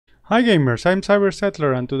Hi gamers, I'm Cyber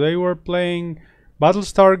Settler and today we're playing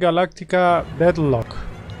Battlestar Galactica Deadlock.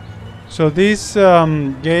 So this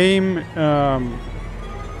game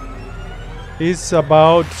is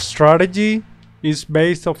about strategy. It's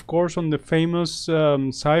based of course on the famous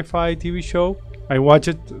sci-fi TV show. I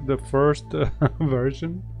watched the first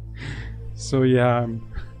version, so yeah, I'm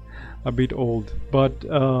a bit old, but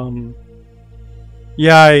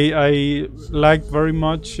yeah, I liked very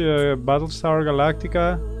much Battlestar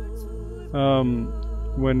Galactica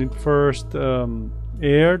when it first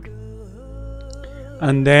aired,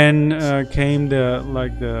 and then came the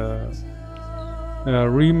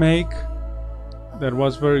remake that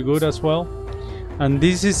was very good as well. And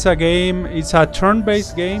this is a game, it's a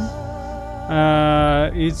turn-based game.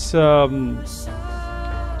 It's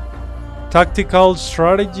tactical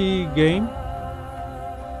strategy game.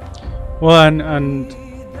 Well, and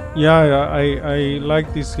yeah, I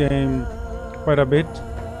like this game quite a bit.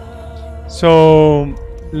 So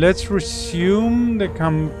let's resume the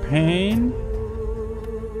campaign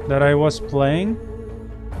that I was playing.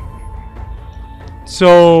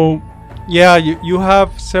 So yeah, you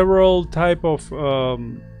have several type of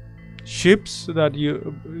ships that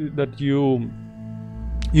you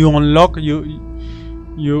unlock.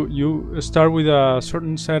 You start with a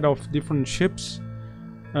certain set of different ships,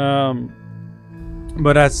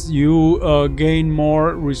 but as you gain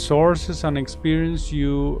more resources and experience,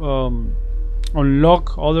 you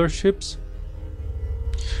unlock other ships,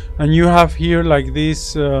 and you have here like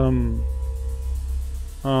this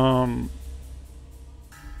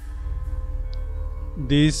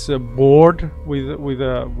this board with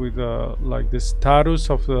like the status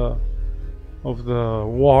of the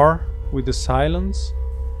war with the Cylons.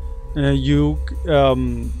 You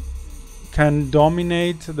can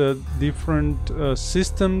dominate the different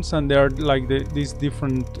systems, and there are like these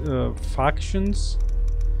different factions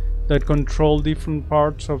that control different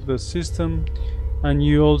parts of the system. And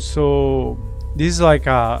you also, this is like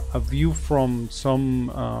a view from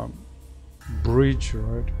some bridge,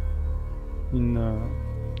 right,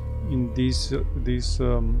 in these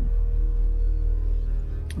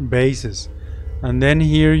bases. And then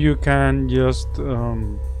here you can just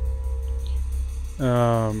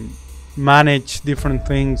manage different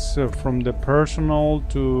things from the personal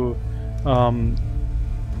to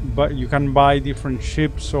but you can buy different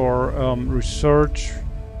ships or research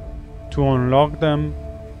to unlock them.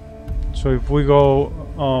 So if we go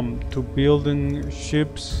to building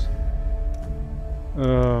ships,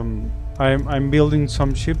 I'm building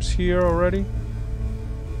some ships here already.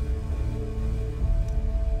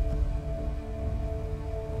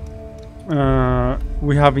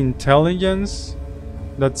 We have intelligence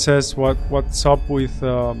that says what's up with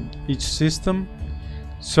each system.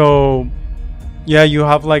 So yeah, you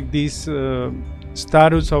have like this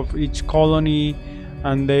status of each colony,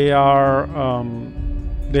 and they are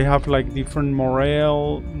they have like different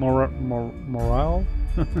morale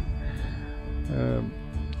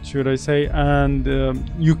should I say, and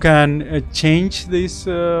you can change this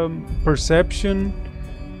perception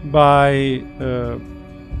by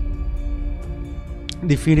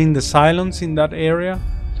defeating the Cylons in that area.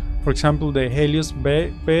 For example, the Helios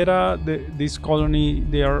Beta, this colony,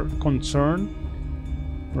 they are concerned,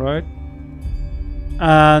 right?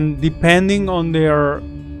 And depending on their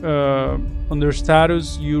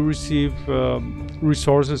status, you receive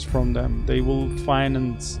resources from them. They will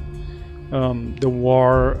finance the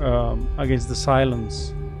war against the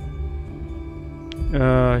Cylons.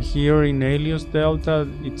 Here in Helios Delta,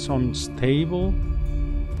 it's unstable,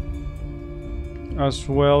 as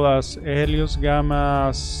well as Helios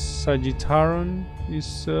Gamma Sagittarian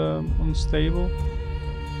is unstable.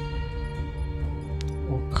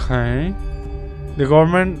 Okay. The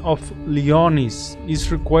government of Leonis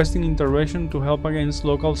is requesting intervention to help against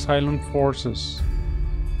local Cylon forces.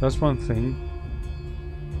 That's one thing.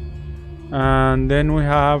 And then we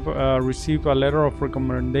have received a letter of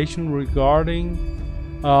recommendation regarding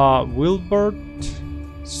Wilbert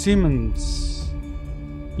Simmons'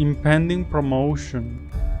 impending promotion,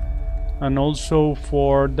 and also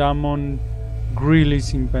for Damon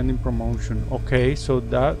Greeley's impending promotion. Okay, so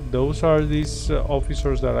those are these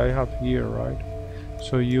officers that I have here, right?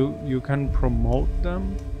 So you can promote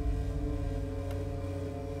them.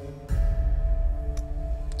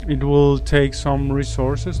 It will take some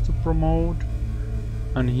resources to promote,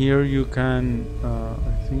 and here you can I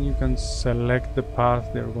think you can select the path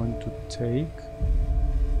they're going to take.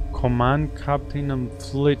 Command Captain and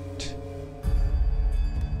Fleet.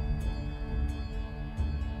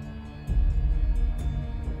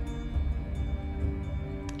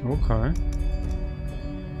 Okay,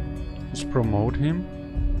 let's promote him.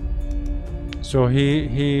 So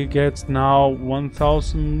he gets now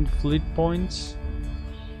 1000 fleet points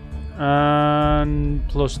and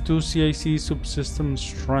plus 2 CIC subsystem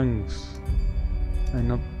strength. I'm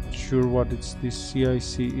not sure what this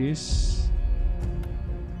CIC is.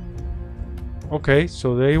 Okay,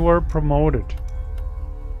 so they were promoted.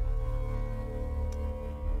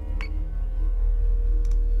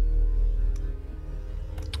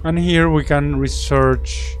 And here we can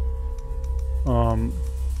research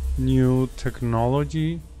new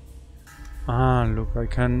technology. Look, I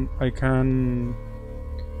can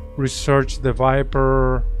research the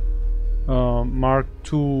Viper Mark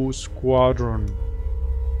II squadron.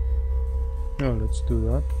 Yeah, let's do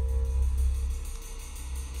that.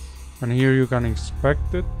 And here you can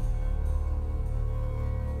inspect it.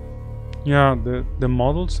 Yeah, the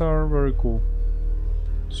models are very cool.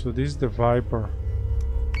 So this is the Viper.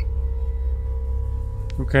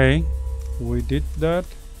 Okay, we did that.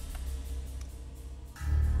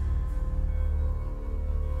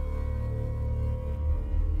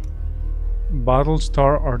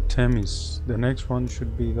 Battlestar Artemis. The next one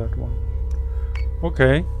should be that one.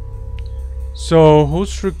 Okay. So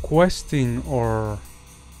who's requesting or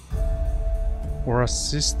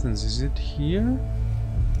assistance? Is it here?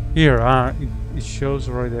 Here, it shows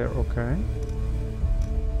right there. Okay.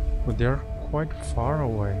 But they're quite far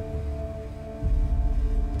away.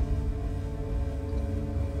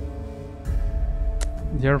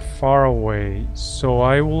 They're far away, so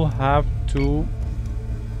I will have to.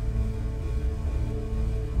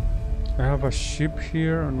 I have a ship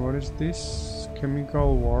here, and what is this?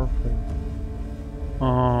 Chemical warfare.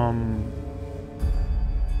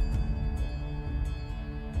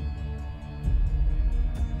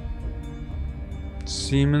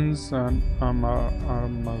 Siemens and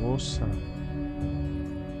Armagosa.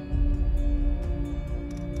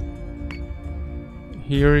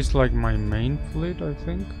 Here is like my main fleet, I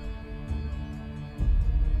think.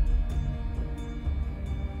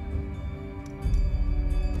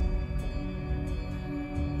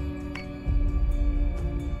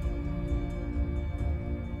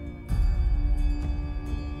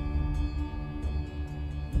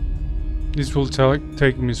 This will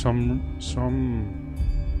take me some.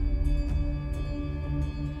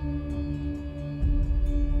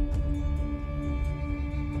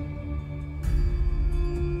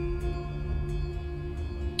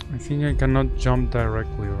 I think I cannot jump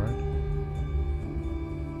directly, right?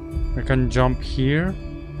 I can jump here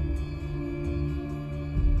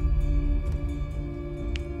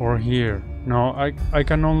or here. No, I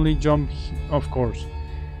can only jump, of course.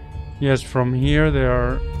 Yes, from here there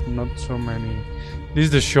are not so many. This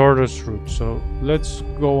is the shortest route, so let's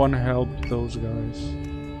go and help those guys.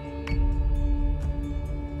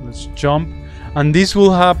 Let's jump, and this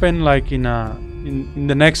will happen like in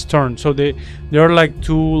the next turn. So there are like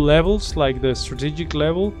two levels, like the strategic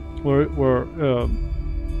level where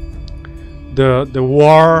the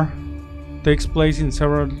war takes place in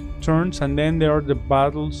several turns, and then there are the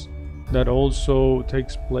battles that also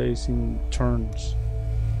takes place in turns.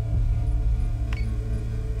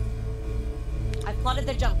 I've plotted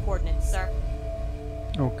the jump coordinates, sir.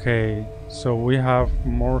 Okay, so we have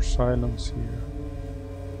more Cylons here.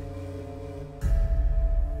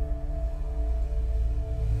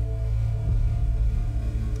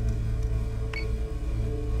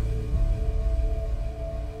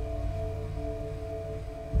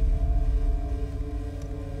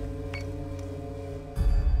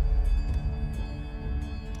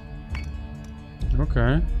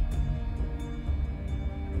 Okay.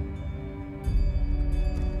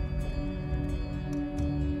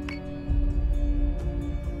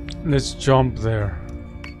 Let's jump there.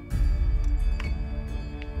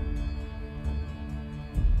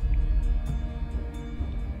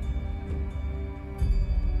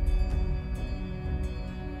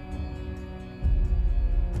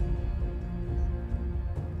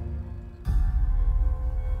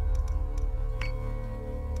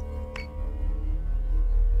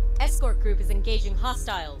 Escort group is engaging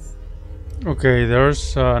hostiles. Okay,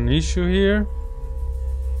 there's an issue here.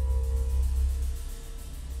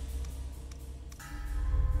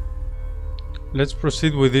 Let's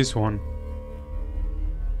proceed with this one.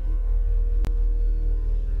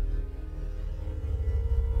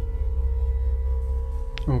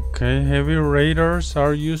 Okay, heavy radars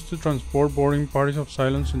are used to transport boarding parties of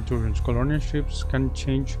Cylon Centurions. Colonial ships can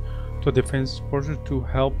change to a defense posture to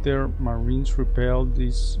help their marines repel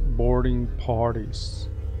these boarding parties.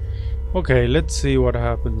 Okay, let's see what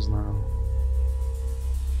happens now.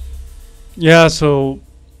 Yeah, so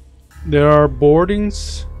there are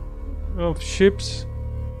boardings of ships,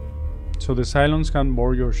 so the Cylons can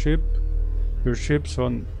board your ship, your ships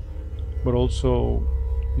on, but also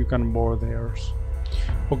you can board theirs.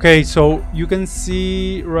 Okay, so you can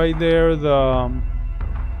see right there the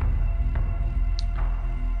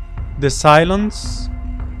Cylons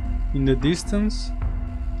in the distance.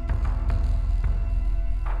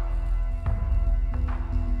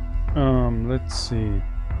 Let's see.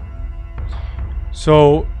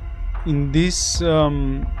 So in this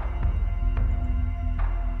now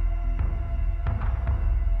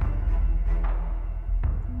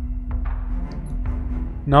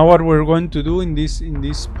what we're going to do in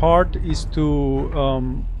this part is to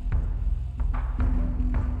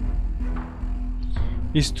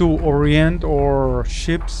orient our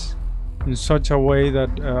ships in such a way that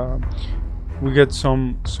we get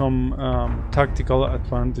some tactical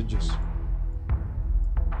advantages.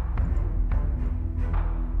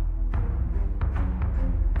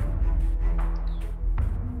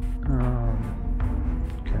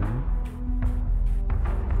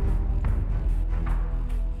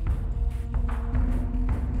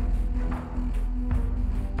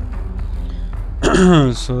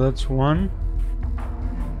 So that's one.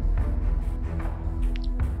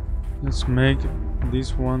 Let's make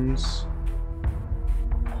these ones.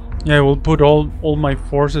 Yeah, I will put all my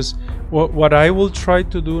forces. What I will try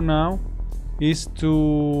to do now is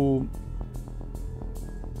to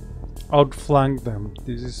outflank them.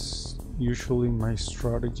 This is usually my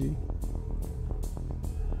strategy.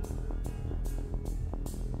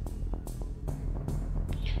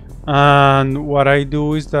 And what I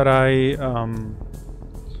do is that I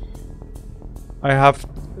have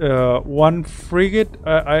one frigate.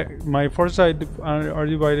 My forces are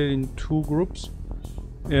divided in two groups.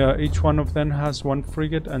 Each one of them has one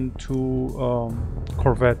frigate and two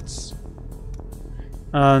corvettes.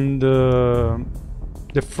 And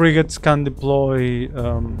the frigates can deploy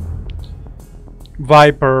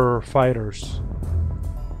Viper fighters.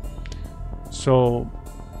 So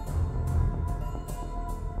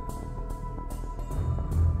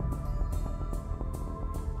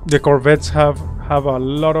the corvettes have a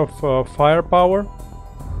lot of firepower,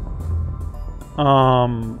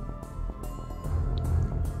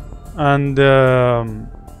 and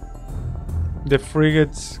the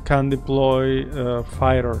frigates can deploy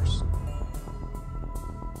fighters.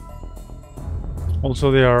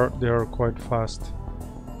 Also, they are quite fast.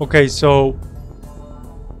 Okay, so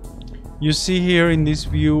you see here in this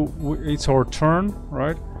view, it's our turn,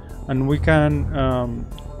 right? And we can.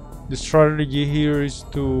 The strategy here is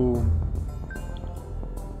to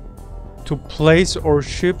place our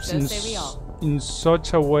ships in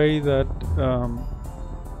such a way that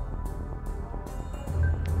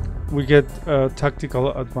we get a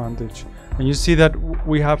tactical advantage. And you see that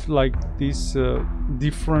we have like these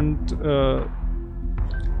different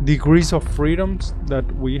degrees of freedoms that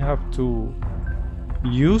we have to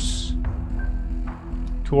use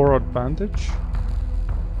to our advantage.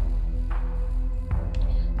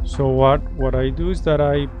 So what I do is that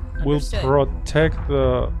I will protect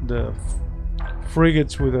the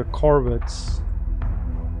frigates with the corvettes.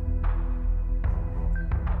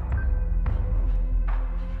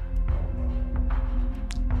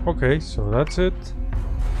 Okay, so that's it.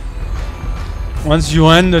 Once you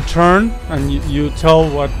end the turn and you tell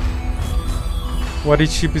what each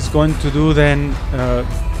ship is going to do, then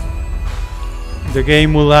the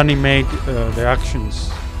game will animate the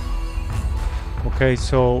actions. Okay,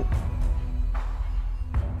 so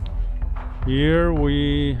here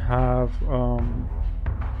we have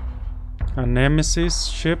a Nemesis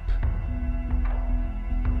ship.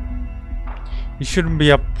 It shouldn't be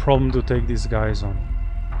a problem to take these guys on.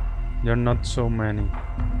 There are not so many.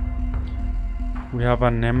 We have a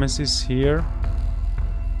Nemesis here.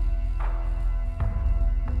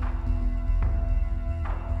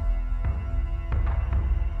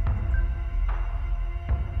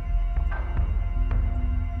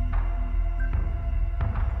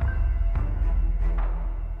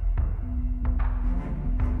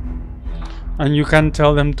 And you can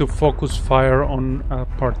tell them to focus fire on a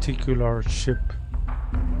particular ship.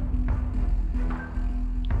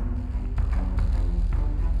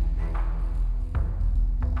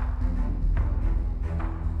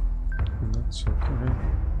 And that's okay.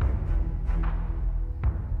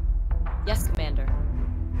 Yes, Commander.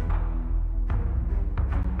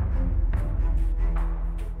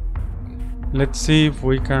 Let's see if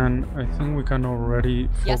we can. I think we can already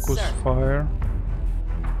focus fire.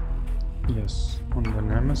 Yes, on the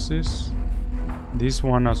Nemesis. This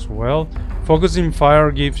one as well. Focusing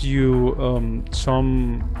fire gives you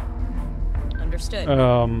some Understood.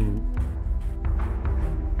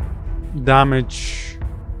 Damage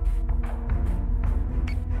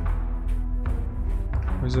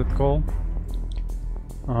is it called?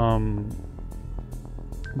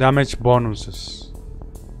 Damage bonuses.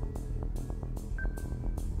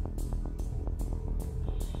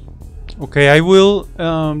 Okay, I will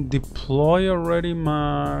deploy already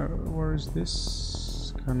my... Where is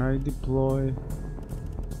this? Can I deploy?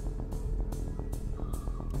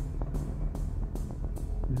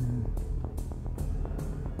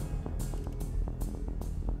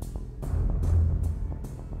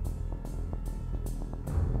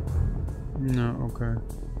 No, okay.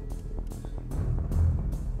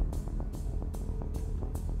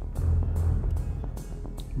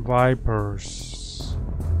 Vipers.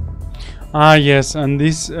 Ah, yes, and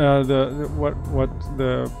this what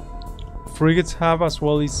the frigates have as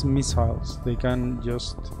well is missiles. They can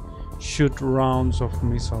just shoot rounds of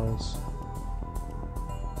missiles.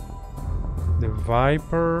 The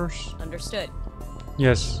Vipers. Understood.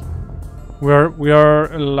 Yes, we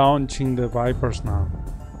are launching the Vipers now.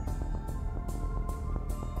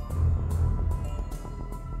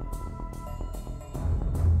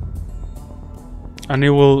 And it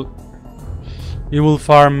will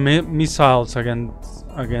fire missiles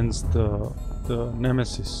against the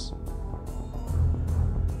Nemesis.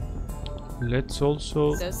 Let's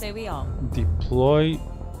also So say we all. deploy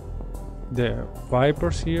the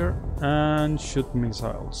Vipers here and shoot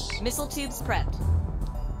missiles. Missile tubes prepped.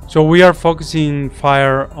 So we are focusing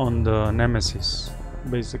fire on the Nemesis,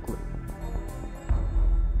 basically.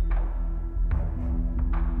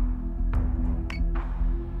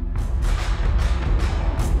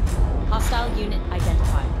 Hostile unit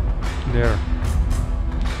identified. There.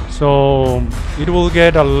 So it will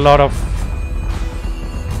get a lot of...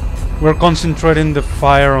 We're concentrating the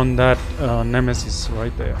fire on that Nemesis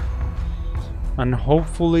right there. And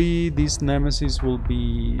hopefully this Nemesis will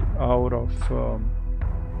be out of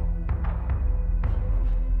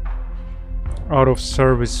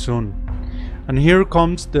service soon. And here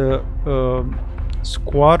comes the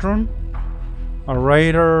squadron, a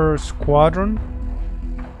raider squadron,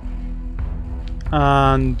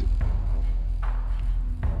 and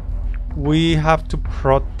we have to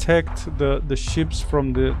protect the ships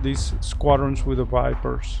from these squadrons with the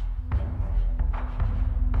Vipers.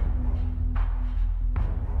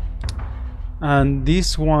 And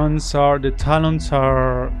these ones are, the Talons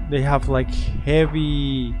are, they have like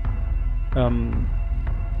heavy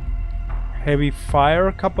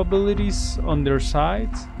fire capabilities on their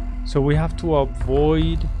sides, so we have to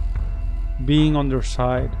avoid being on their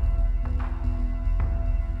side.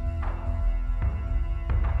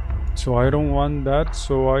 So I don't want that,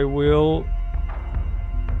 so I will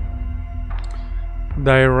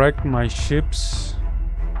direct my ships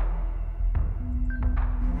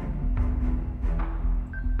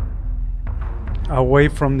away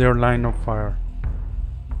from their line of fire.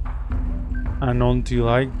 And until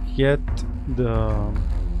I get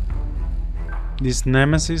this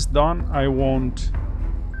Nemesis done, I won't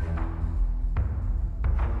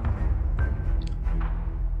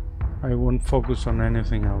focus on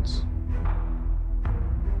anything else.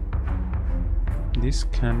 This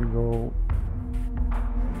can go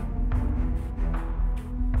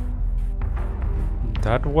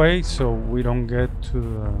that way, so we don't get to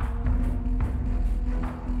the...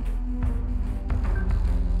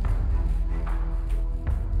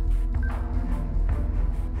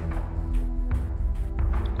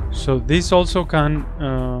 So this also can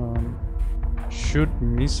shoot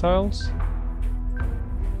missiles.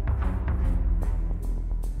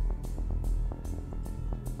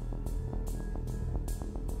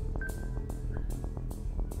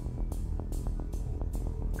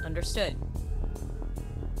 Understood.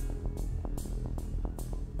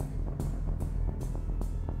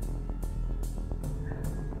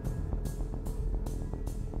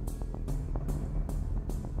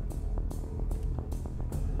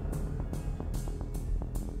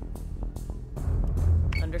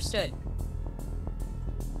 Understood.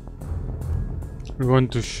 We're going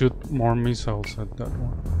to shoot more missiles at that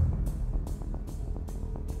one.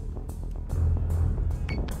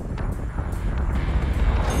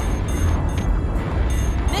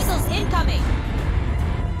 Missiles incoming!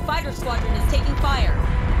 Fighter squadron is taking fire.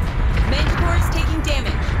 Manticore is taking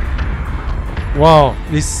damage. Wow,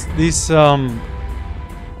 this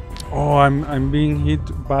oh, I'm being hit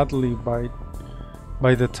badly by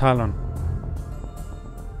the Talon.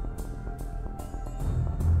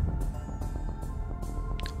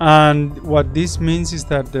 And what this means is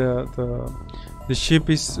that the ship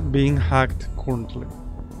is being hacked currently.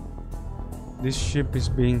 This ship is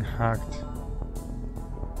being hacked.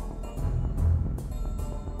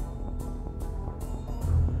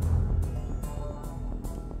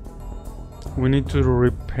 We need to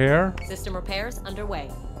repair. System repairs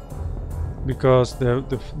underway. Because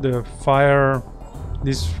the fire,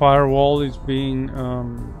 this firewall is being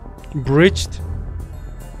breached,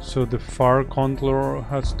 so the fire controller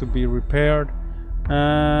has to be repaired.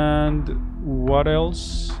 And what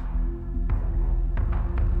else?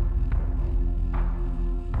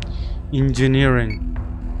 Engineering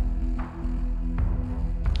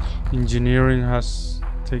has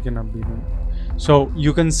taken a beating. So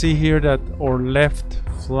you can see here that our left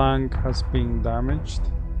flank has been damaged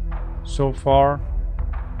so far.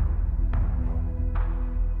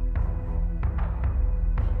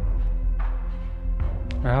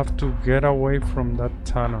 I have to get away from that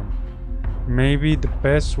Cylon. Maybe the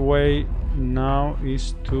best way now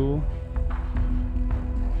is to...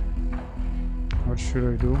 What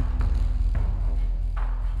should I do?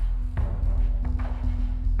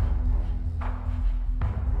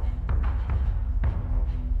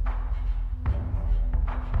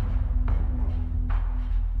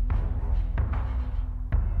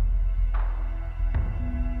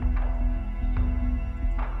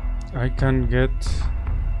 I can get...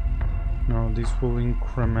 No, this will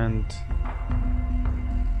increment.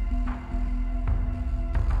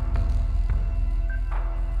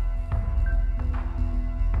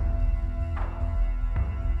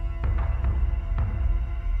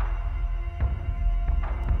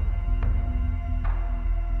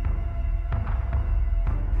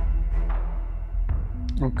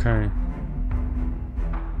 Okay.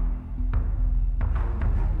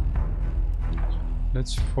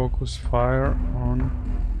 Let's focus fire on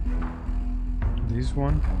this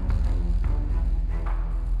one.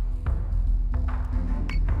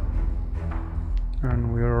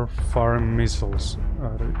 And we are firing missiles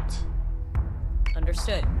at it.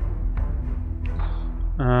 Understood.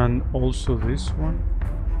 And also this one.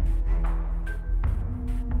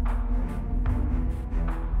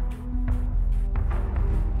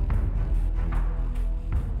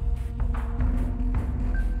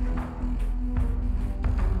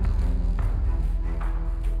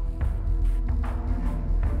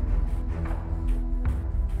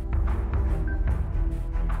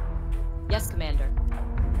 Yes, Commander.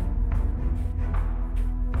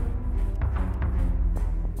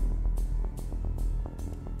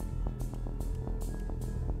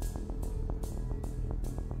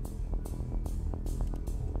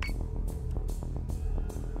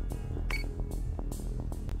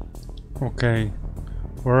 Okay.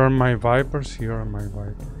 Where are my Vipers? Here are my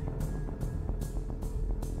Vipers.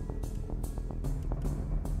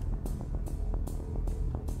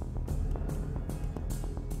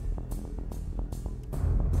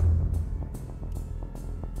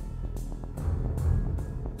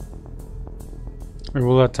 I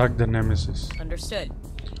will attack the Nemesis. Understood.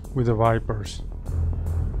 With the Vipers.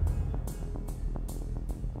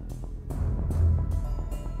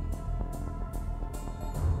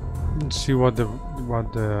 Let's see what the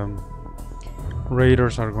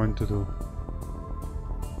Raiders are going to do.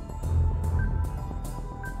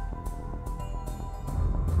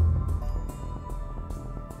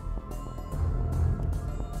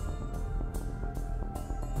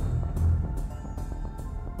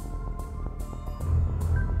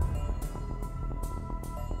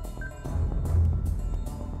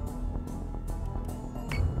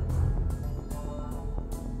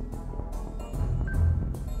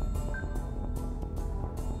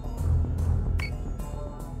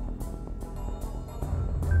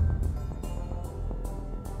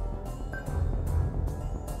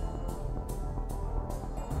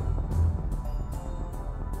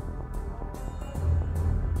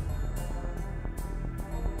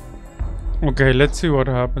 Okay, let's see what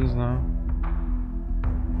happens now.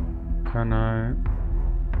 Can I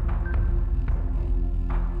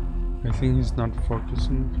think he's not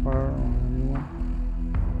focusing fire on anyone.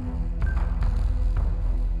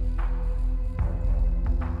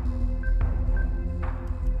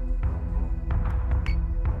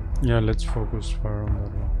 Yeah, let's focus fire on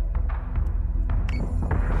that one.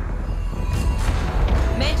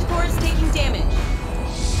 Manticore is taking damage.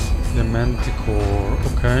 The Manticore,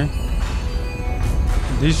 okay.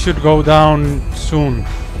 This should go down soon.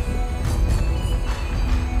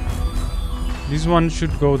 This one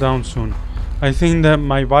should go down soon. I think that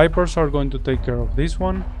my Vipers are going to take care of this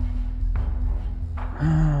one.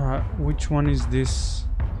 Which one is this?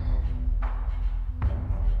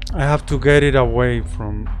 I have to get it away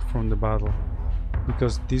from the battle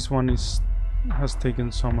because this one has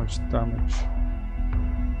taken so much damage.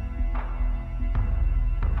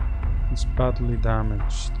 It's badly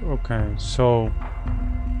damaged. Okay, so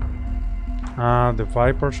the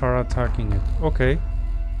Vipers are attacking it. Okay,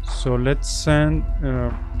 So let's send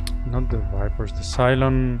not the Vipers, the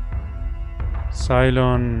Cylon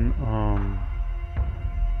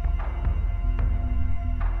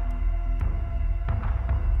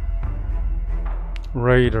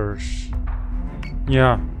Raiders.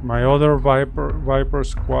 Yeah, my other Viper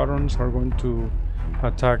squadrons are going to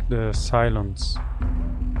attack the Cylons.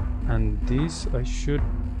 And this I should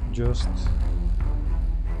just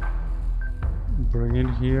bring it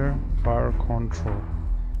here. Fire control.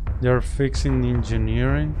 They're fixing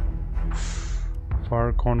engineering.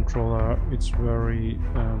 Fire control, it's very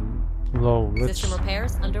low. System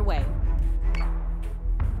repairs underway.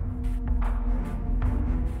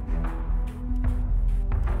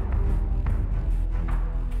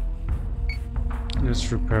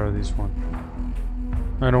 Let's repair this one.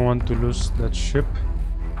 I don't want to lose that ship.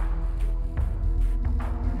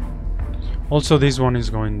 Also, this one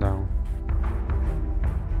is going down.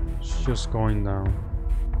 It's just going down.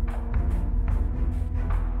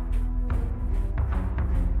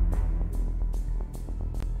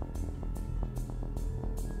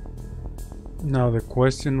 Now the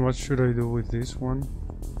question, what should I do with this one?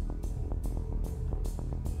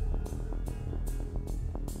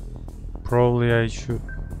 Probably I should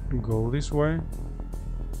go this way.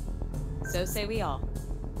 So say we all.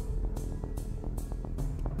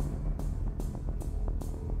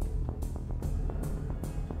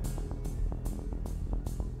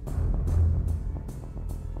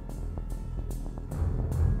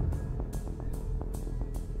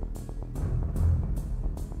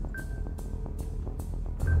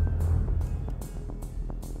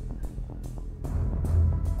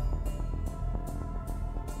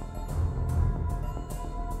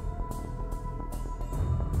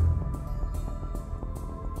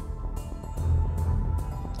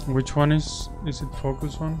 Which one is it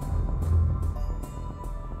focused on?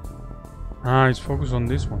 Ah, it's focused on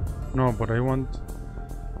this one. No, but I want,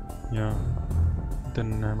 yeah, the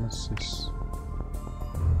Nemesis.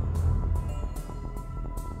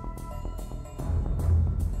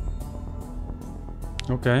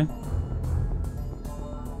 Okay.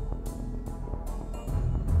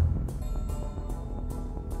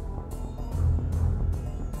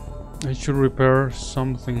 I should repair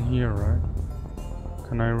something here, right?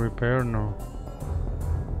 Can I repair? No.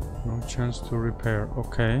 No chance to repair.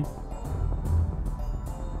 Okay.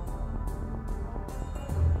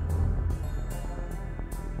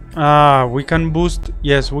 Ah, we can boost.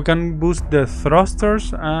 Yes, we can boost the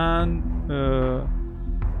thrusters and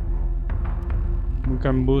we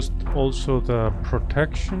can boost also the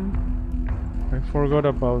protection. I forgot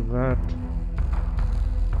about that.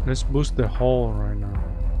 Let's boost the hull right now.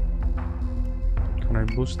 Can I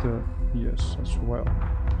boost the... Yes, as well.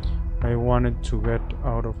 I wanted to get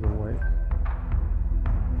out of the way.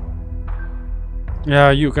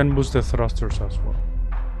 Yeah, you can boost the thrusters as well.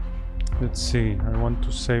 Let's see. I want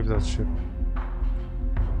to save that ship.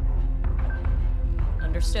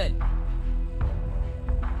 Understood.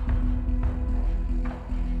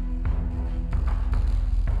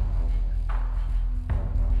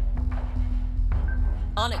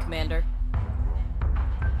 On it, Commander.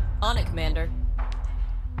 On it, Commander.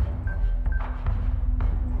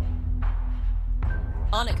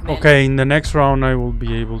 On it, Commander. Okay, in the next round I will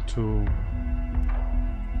be able to...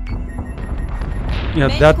 Yeah,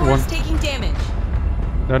 that one. Taking damage.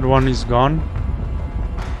 That one is gone.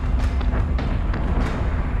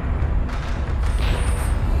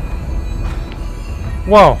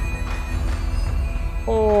 Wow.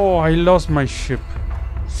 Oh, I lost my ship.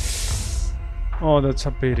 Oh, that's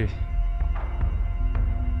a pity.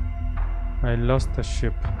 I lost the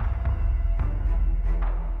ship.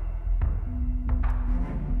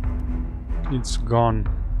 It's gone.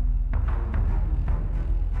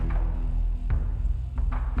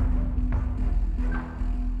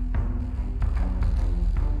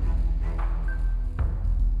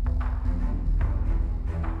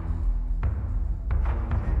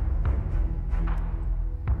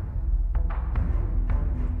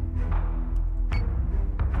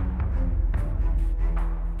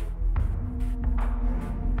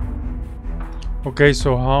 Okay,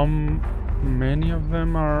 so how many of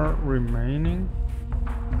them are remaining?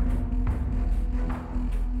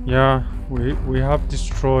 Yeah, we have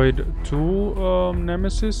destroyed 2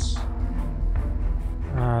 Nemesis.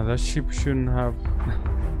 That ship shouldn't have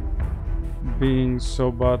been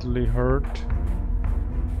so badly hurt.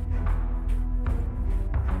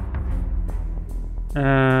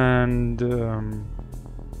 And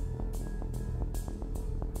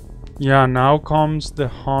yeah, now comes the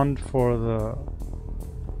hunt for the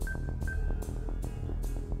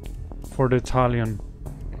Italian.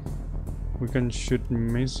 We can shoot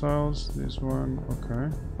missiles. This one, okay.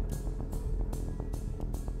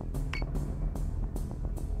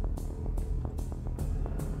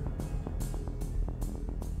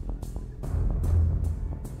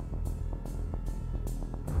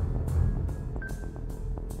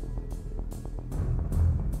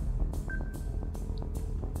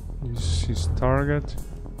 This is his target.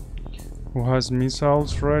 Who has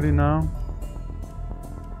missiles ready now?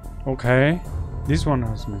 Okay, this one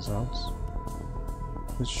has missiles.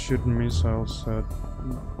 Let's shoot missiles at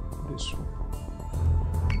this one.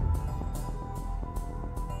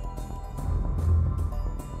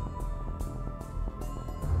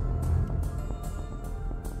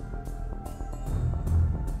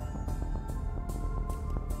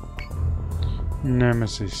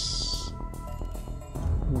 Nemesis.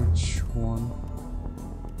 Which one?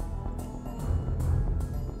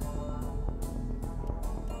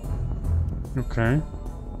 Okay.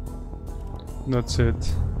 That's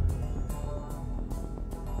it.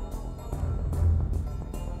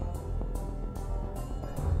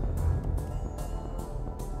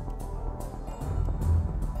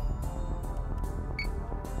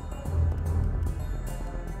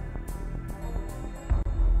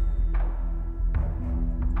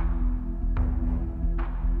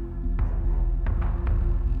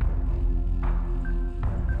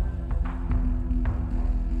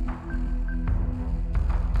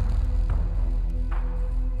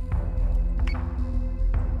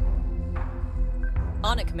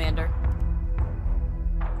 On it, Commander.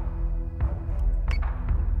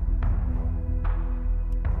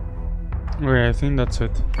 Okay, I think that's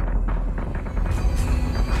it.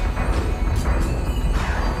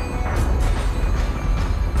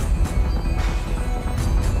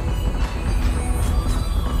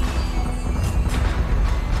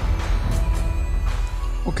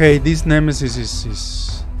 Okay, this Nemesis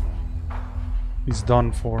is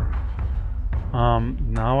done for.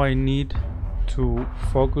 Now I need to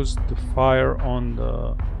focus the fire on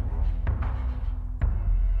the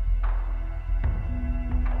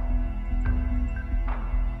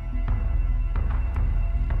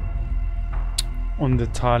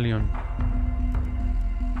Cylon.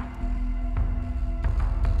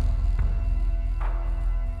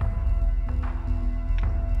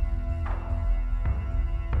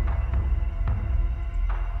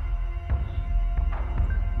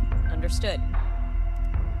 Understood.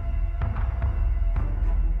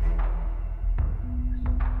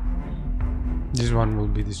 This one will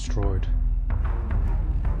be destroyed.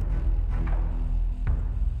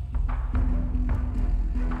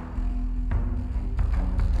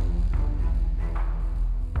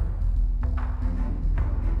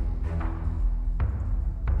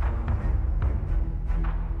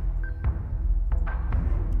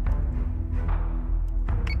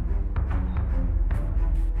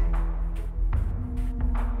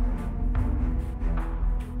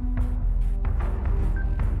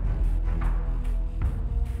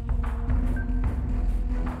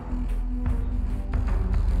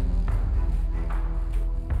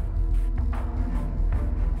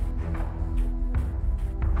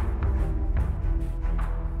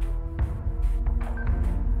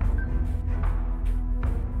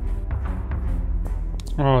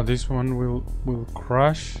 Oh, this one will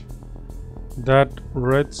crash. That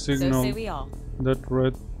red signal. So say we all. That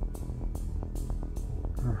red.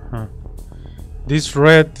 This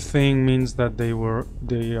red thing means that they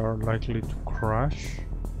are likely to crash.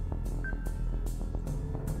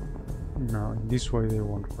 No, in this way they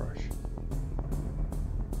won't crash.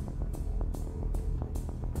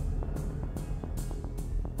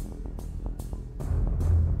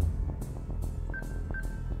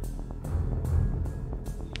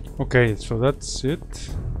 Okay, so that's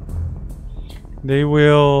it. They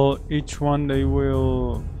will, each one, they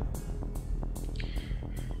will...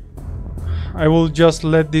 I will just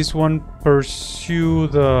let this one pursue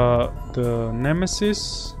the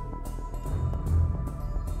Nemesis.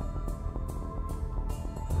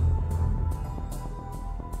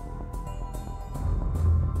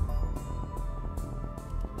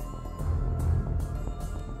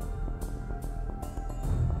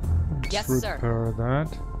 Yes, Let's sir. repair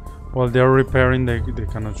that. While they're repairing, they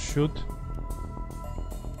cannot shoot.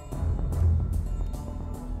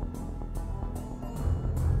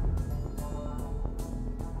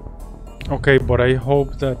 Okay, but I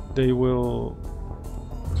hope that they will...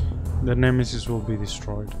 the Nemesis will be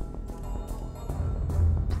destroyed.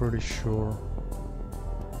 Pretty sure.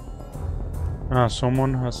 Ah,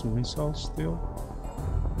 someone has missiles still.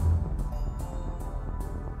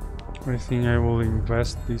 I think I will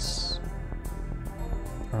invest this.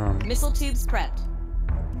 Missile tubes prepped.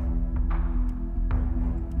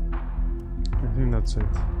 think that's it.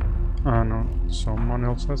 Ah no, someone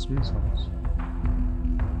else has missiles.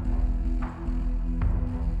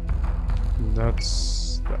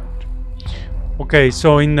 That's that. Okay,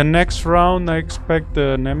 so in the next round I expect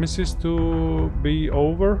the Nemesis to be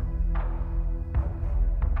over.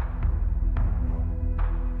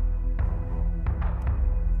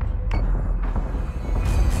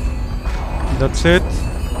 That's it.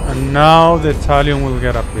 And now the Italian will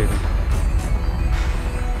get updated.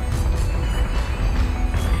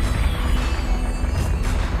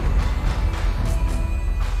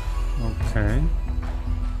 Okay.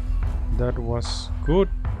 That was good.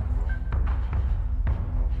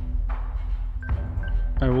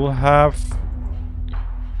 I will have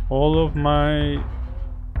all of my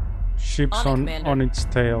ships on its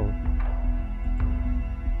tail.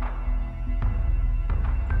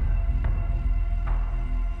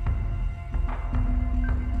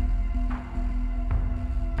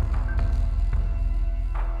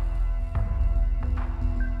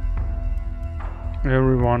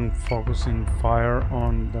 Everyone focusing fire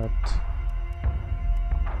on that.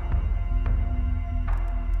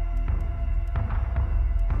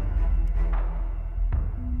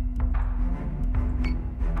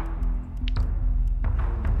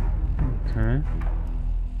 Okay.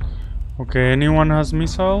 Okay, anyone has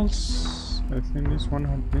missiles? I think this one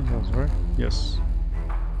has missiles, right? Yes.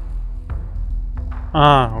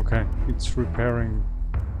 Ah, okay. It's repairing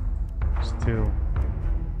still.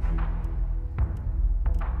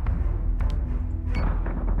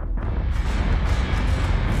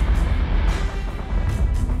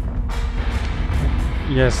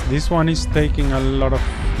 Yes, this one is taking a lot of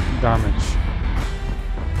damage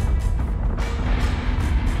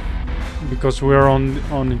because we're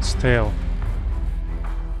on its tail.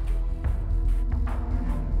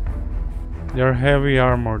 They're heavy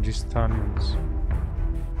armor, these Italians.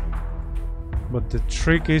 But the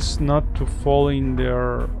trick is not to fall in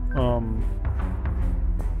their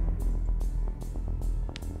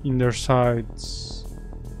sides.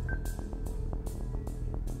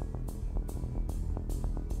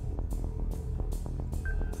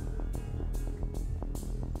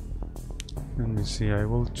 Let me see, I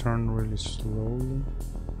will turn really slowly.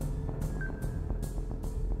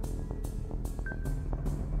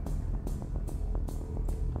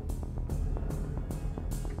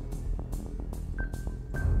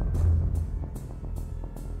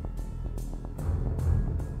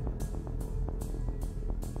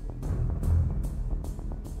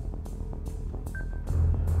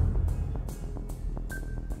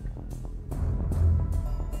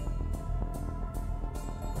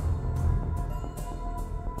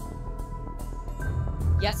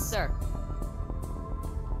 Yes, sir.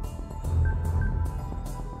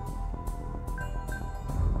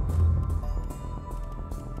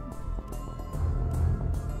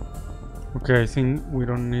 Okay, I think we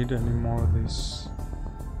don't need any more of this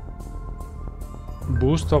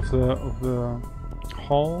boost of the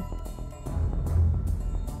hull.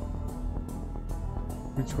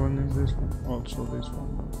 Which one is this one? Also this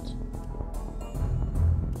one.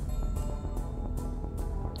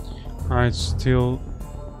 It's still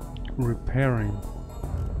repairing.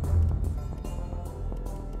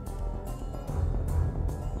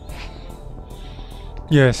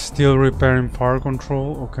 Yes, still repairing fire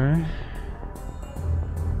control, okay.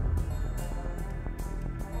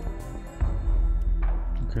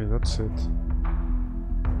 Okay, that's it.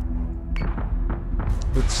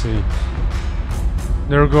 Let's see.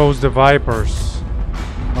 There goes the Vipers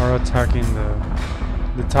are attacking the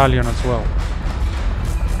Italian as well.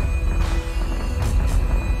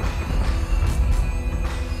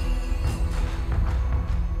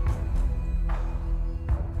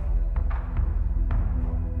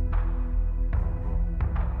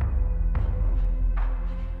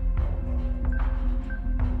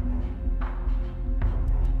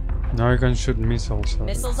 Now I can shoot missiles.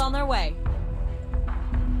 Missiles on their way.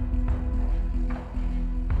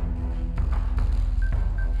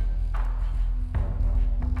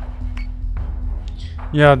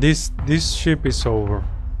 Yeah, this ship is over.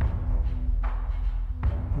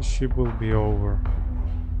 This ship will be over.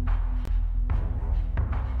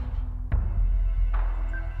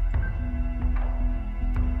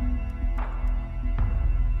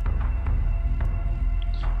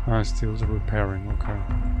 Still repairing, okay.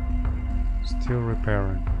 Still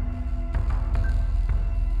repairing.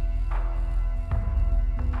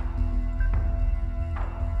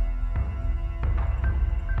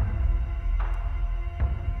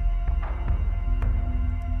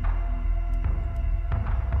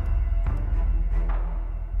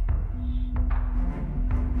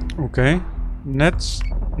 Okay, next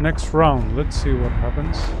next round. Let's see what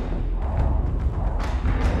happens.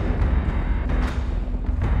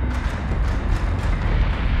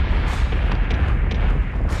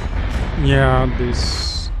 Yeah,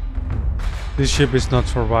 this ship is not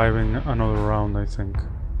surviving another round, I think.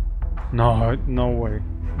 No, no way.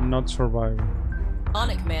 Not surviving. On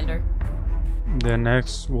it, Commander. The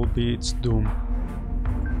next will be its doom.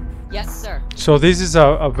 Yes, sir. So this is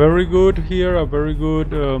a very good here, a very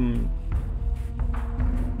good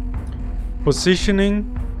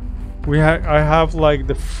positioning. I have like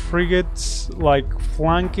the frigates like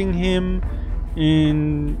flanking him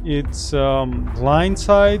in its line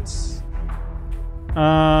sides,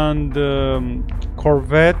 and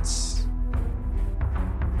corvettes,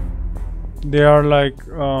 they are like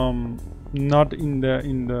not in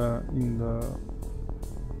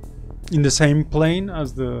the same plane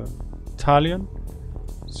as the Italian,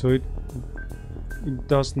 so it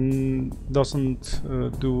doesn't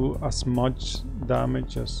do as much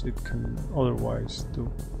damage as it can otherwise do.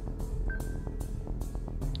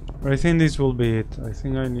 But I think this will be it. I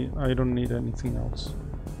think I don't need anything else.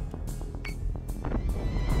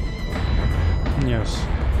 Yes,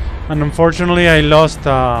 and unfortunately I lost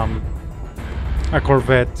a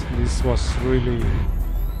corvette. This was really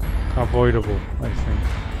avoidable, I think.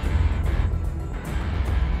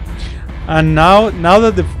 And now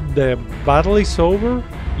that the battle is over,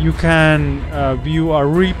 you can view a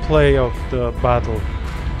replay of the battle.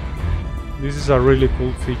 This is a really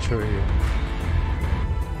cool feature here.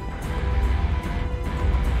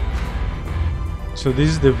 So this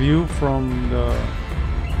is the view from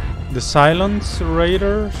the Cylon's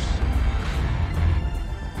raiders.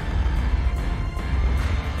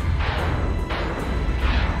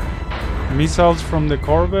 Missiles from the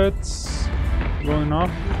corvettes going off.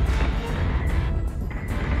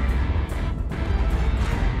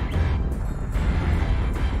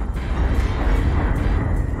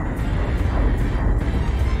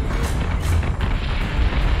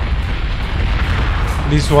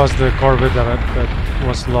 This was the corvette that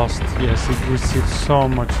was lost. Yes, it received so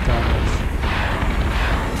much damage.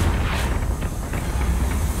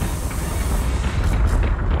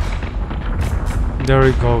 There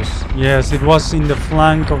it goes. Yes, it was in the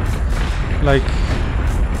flank of, like,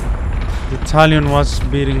 the Italian was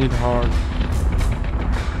beating it hard.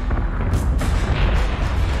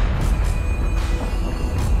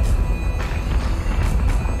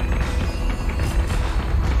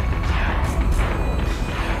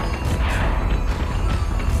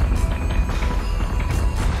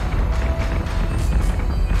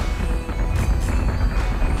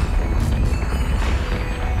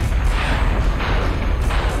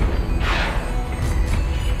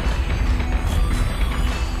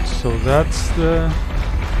 So that's the...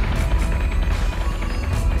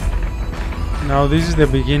 Now this is the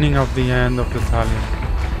beginning of the end of the Italian.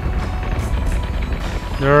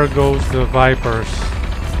 There goes the Vipers.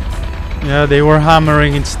 Yeah, they were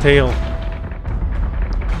hammering its tail.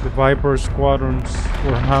 The Viper squadrons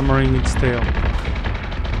were hammering its tail.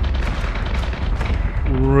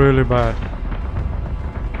 Really bad.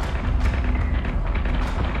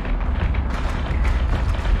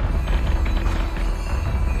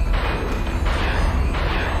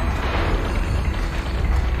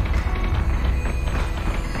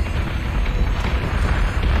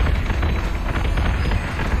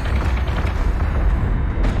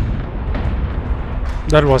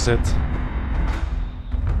 That was it.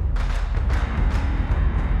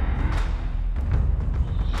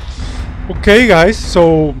 Okay, guys,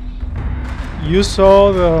 so you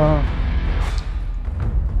saw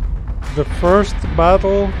the first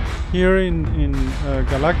battle here in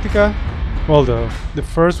Galactica. Well, the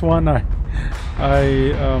first one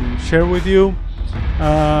I share with you,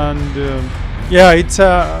 and yeah, it's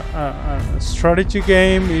a strategy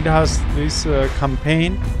game. It has this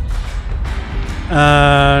campaign.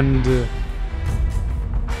 And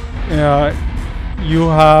you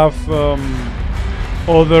have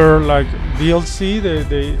other like DLC.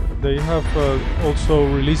 They have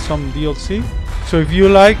also released some DLC. So if you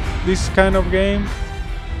like this kind of game,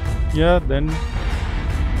 yeah, then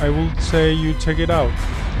I would say you check it out.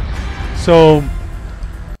 So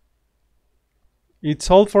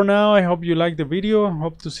it's all for now. I hope you liked the video. I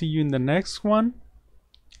hope to see you in the next one.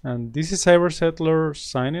 And this is Cyber Settler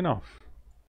signing off.